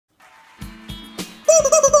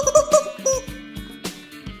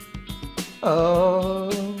Oh,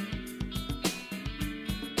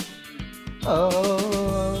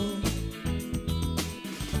 oh,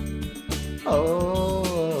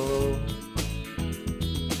 oh,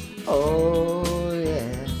 oh,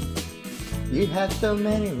 yeah. You have so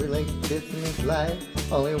many relationships in this life,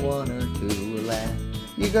 only one or two will last.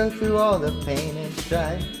 You go through all the pain and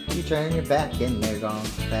strife, you turn your back and they're gone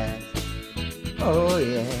so fast. Oh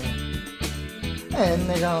yeah, and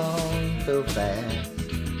they're gone so fast.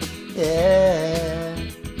 Yeah.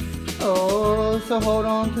 Oh, so hold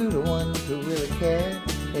on to the ones who really care.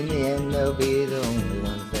 In the end, they'll be the only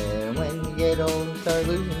ones there. When you get old and start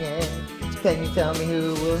losing your head, can you tell me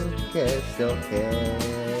who will still care?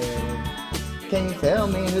 Can you tell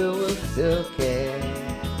me who will still care?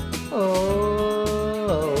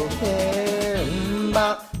 Oh, care.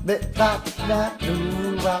 Bop, bit, bop, da,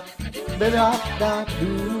 doo, bop, bit, bop, da,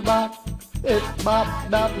 doo, bop. Bip bop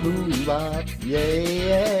da boo bop,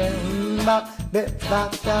 yeah, bop, bip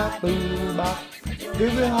bop da boo bop,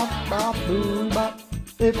 bip bop bop boo bop,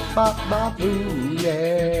 bip bop bop boo,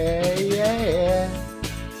 yeah, yeah.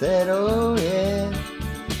 Said oh yeah,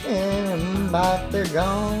 and bop they're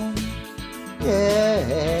gone,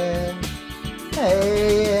 yeah.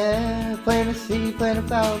 Hey yeah, playing a C, playing a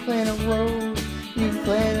foul, playing a road. You can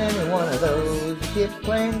play any one of those. Keep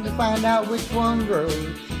playing to find out which one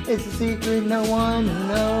grows. It's a secret no one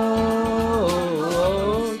knows.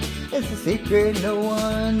 It's a secret no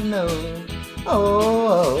one knows.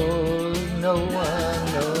 Oh, no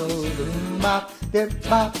one knows. Bop, dip,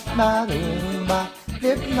 bop, ba, doom, bop,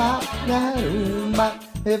 dip, bop, da, doom, bop,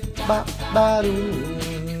 dip, bop, ba, doom,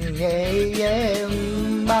 yeah, yeah.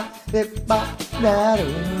 Bop, dip, bop, da,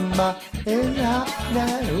 doom, bop, dip, bop, da,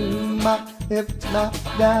 doom, bop, dip, bop,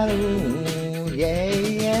 da, doom, yeah,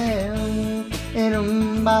 yeah.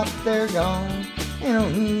 And bop, they're gone.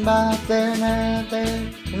 And bop, they're not there.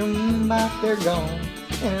 And bop, they're gone.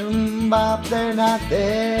 And bop, they're not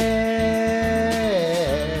there.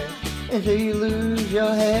 And so you lose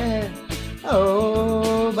your head.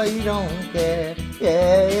 Oh, but you don't care.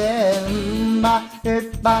 Yeah, yeah. Bop,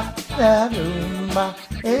 it bop, da doom, bop.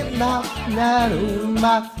 It bop, da doom,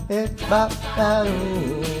 bop. It bop, da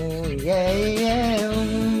doom. Yeah,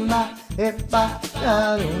 yeah. Bop, it bop,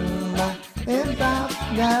 da doom, bop. Hip hop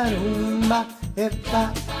da doom bop, hip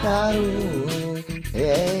hop da doom,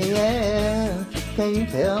 yeah yeah. Can you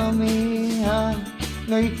tell me, huh?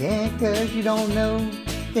 No you can't 'cause you don't know.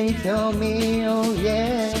 Can you tell me, oh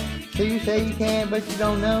yeah? So you say you can but you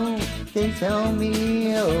don't know. Can you tell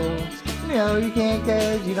me, oh? No you can't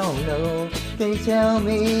 'cause you don't know. Can you tell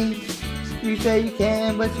me? You say you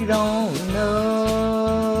can but you don't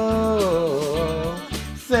know.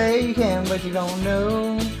 Say you can but you don't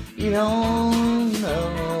know. You don't know.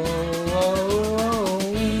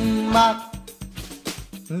 Bop,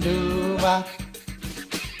 do bop,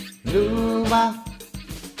 do bop,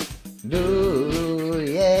 do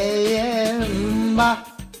yeah yeah. Bop,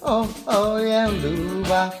 oh oh yeah. Do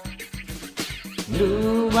bop,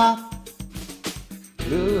 do bop,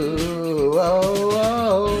 do oh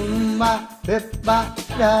oh. Bop, bip bop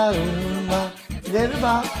da doom bop, dip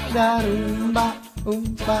bop da doom bop,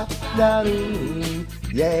 bop da doom.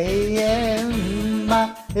 Yeah, yeah, bop,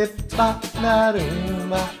 hip bop, da doom,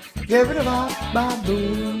 bop, give it a bop, bop,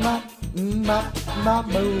 boom, bop, bop, bop,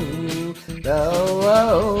 boom. Oh,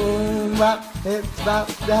 oh, bop, hip bop,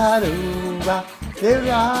 da doom, bop, hip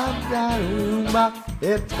bop, da doom, bop,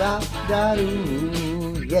 hip bop, da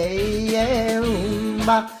doom. Yeah, yeah,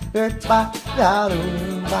 bop, hip bop, da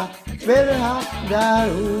doom, bop, hip bop, da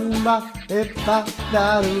doom, bop, hip bop,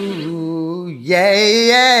 da doom. Yeah,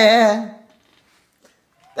 yeah.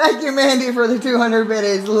 Thank you, Mandy, for the 200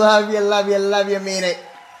 biddies. Love you, love you, love you, mean it.